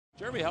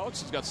Jeremy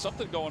Hellickson's got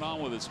something going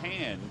on with his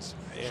hands.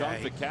 Yeah, Sean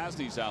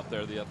Ficasni's out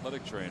there, the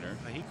athletic trainer.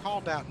 He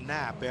called out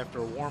Knapp after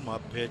a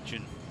warm-up pitch,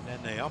 and then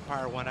the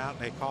umpire went out and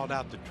they called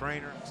out the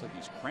trainer. Looks like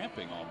he's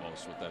cramping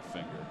almost with that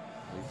finger.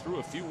 He threw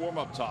a few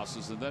warm-up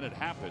tosses and then it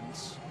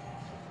happens.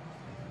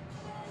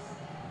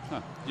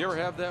 Huh. You ever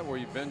have that where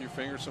you bend your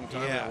finger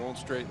sometime and it won't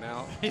straighten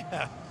out?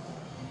 Yeah.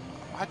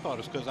 I thought it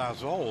was because I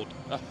was old.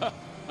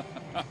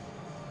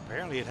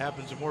 Apparently it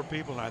happens to more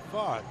people than I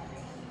thought.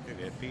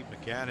 We had Pete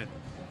McCann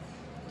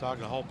talking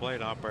to the whole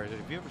plate umpire. I said,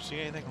 have you ever seen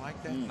anything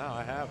like that? No,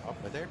 I have. Oh,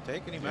 but they're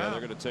taking him out. Yeah,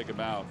 they're going to take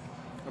him out.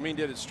 I mean,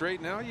 did it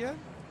straighten out yet?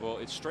 Well,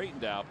 it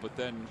straightened out, but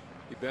then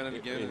he bent it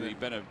again. He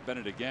bent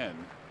it again.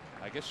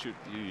 I guess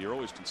you're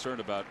always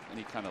concerned about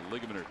any kind of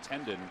ligament or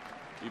tendon,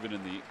 even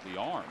in the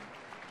arm,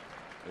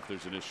 if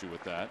there's an issue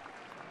with that.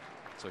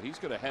 So he's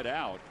going to head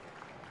out,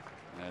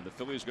 and the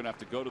Phillies are going to have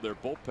to go to their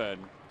bullpen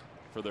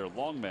for their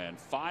long man.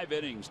 5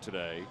 innings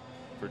today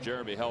for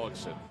Jeremy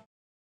Hellickson.